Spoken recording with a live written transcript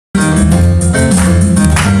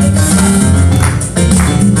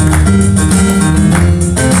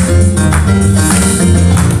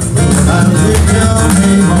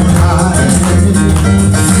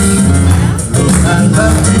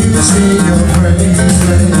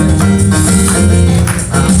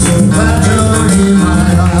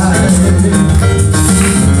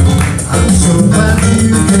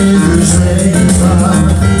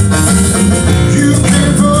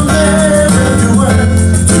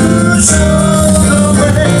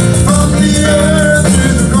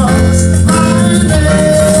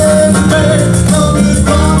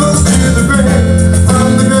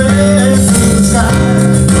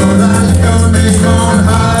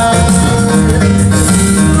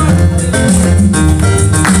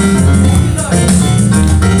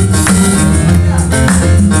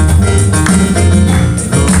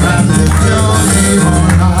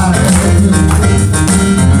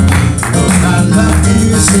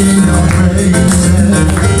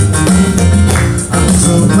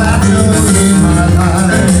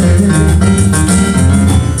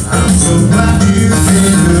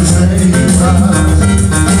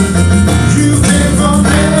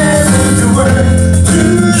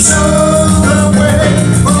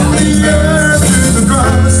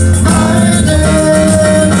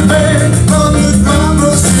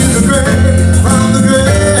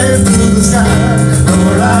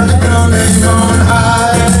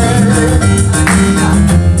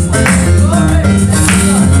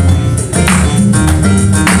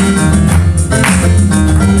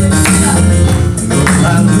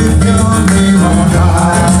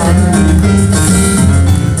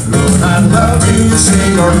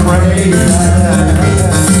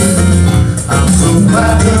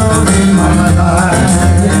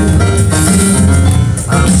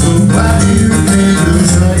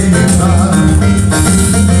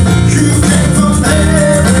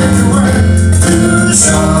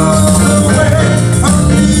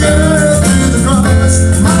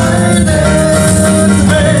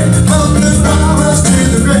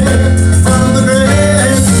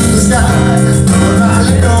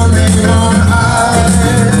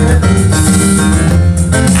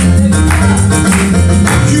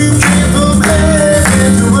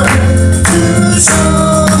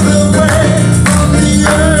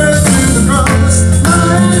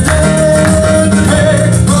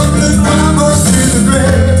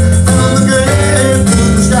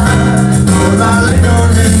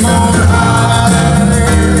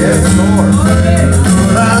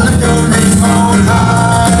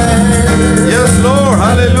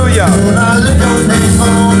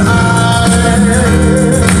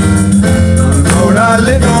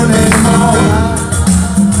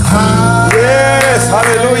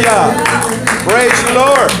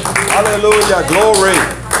Hallelujah. Glory.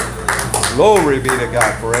 Glory be to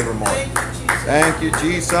God forevermore. Thank you,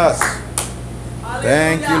 Jesus.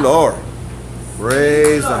 Thank you, Lord.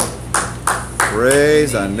 Praise the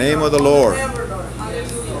praise the name of the Lord.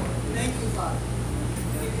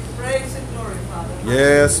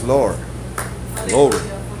 Yes, Lord. Glory.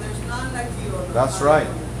 That's right.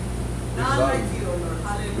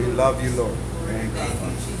 We love you, Lord. Thank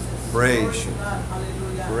you. Praise you.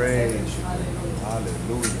 Praise you.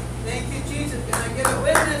 Hallelujah. Thank you, Jesus. Can I get a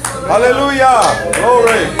witness for the Lord? Hallelujah.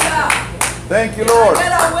 Glory. Thank you, Lord.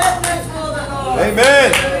 Can I get a witness for the Lord?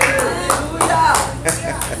 Amen. Hallelujah.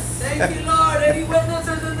 Thank you, Lord. Any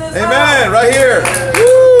witnesses in this Amen. house? Right here.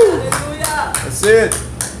 Woo. Hallelujah. That's it.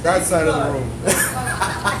 That side of the room.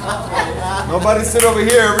 Nobody sit over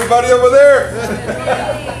here. Everybody over there.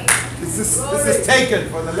 This is taken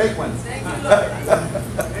for the lake ones. Thank you, Lord.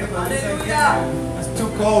 Hallelujah. It's too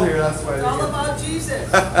cold here. That's why. It's all about Jesus.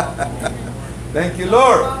 Thank you,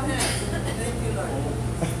 Lord. Thank you, Lord.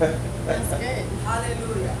 That's good.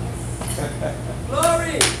 Hallelujah.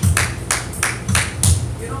 Glory.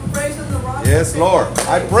 You don't praise Him, the rock. Yes, Lord.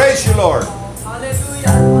 I praise you, Lord.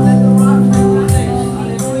 Hallelujah. Let the rock make the things.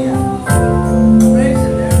 Hallelujah. Praise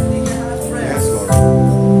Him. Everything that has praise. Yes, Lord.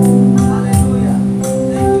 Hallelujah.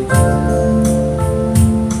 Thank you, Jesus.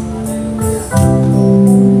 Hallelujah.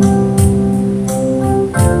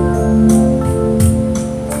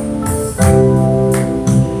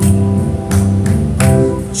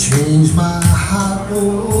 Change my heart,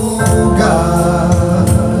 oh God,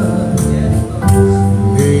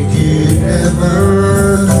 make it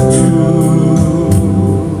ever true.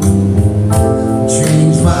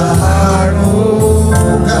 Change my heart, oh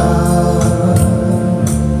God,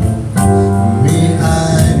 may I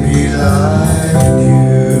be like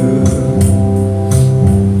you.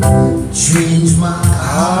 Change my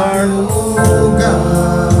heart, oh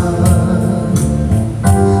God,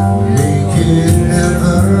 make it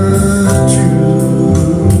ever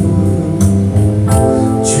true.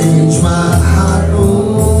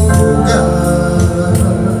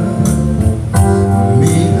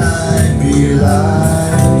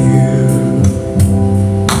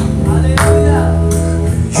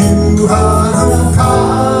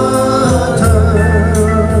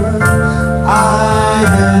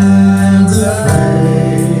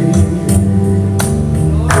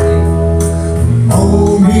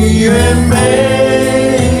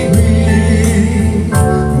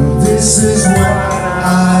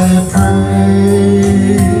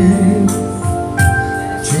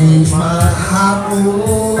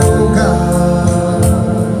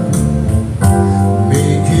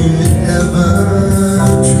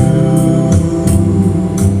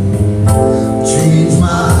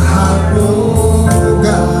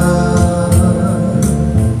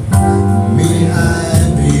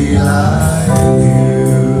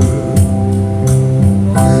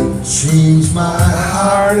 Change my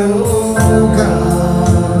heart, oh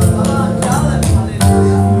God. Come on, tell them.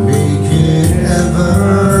 Hallelujah. Make it ever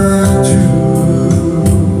true.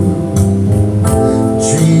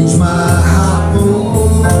 Change my heart,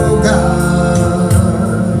 oh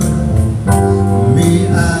God. May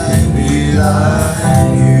I be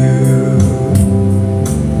like you.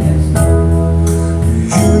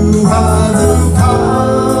 You are the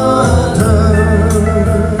potter,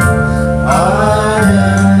 I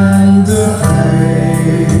am the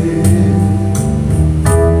clay.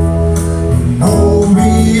 Mold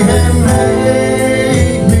me and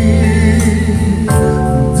make me.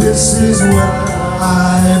 This is what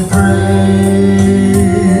I pray.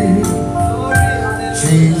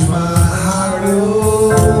 Change my heart,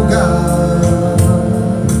 oh God.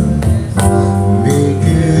 Make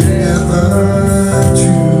it ever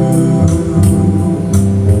true.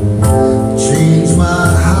 Change my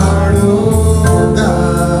heart, oh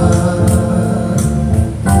God.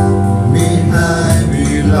 May I be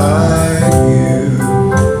like you.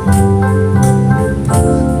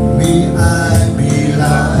 May I be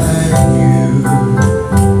like you.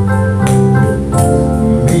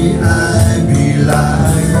 May I be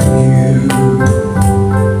like you.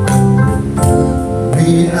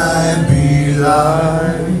 May I be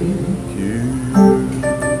like you.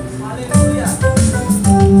 Hallelujah.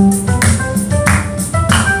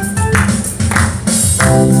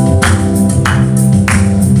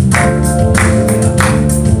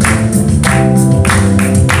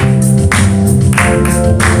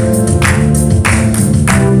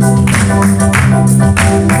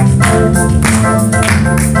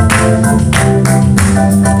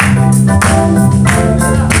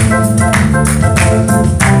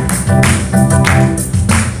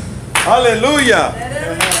 Hallelujah.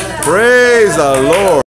 Praise the Lord.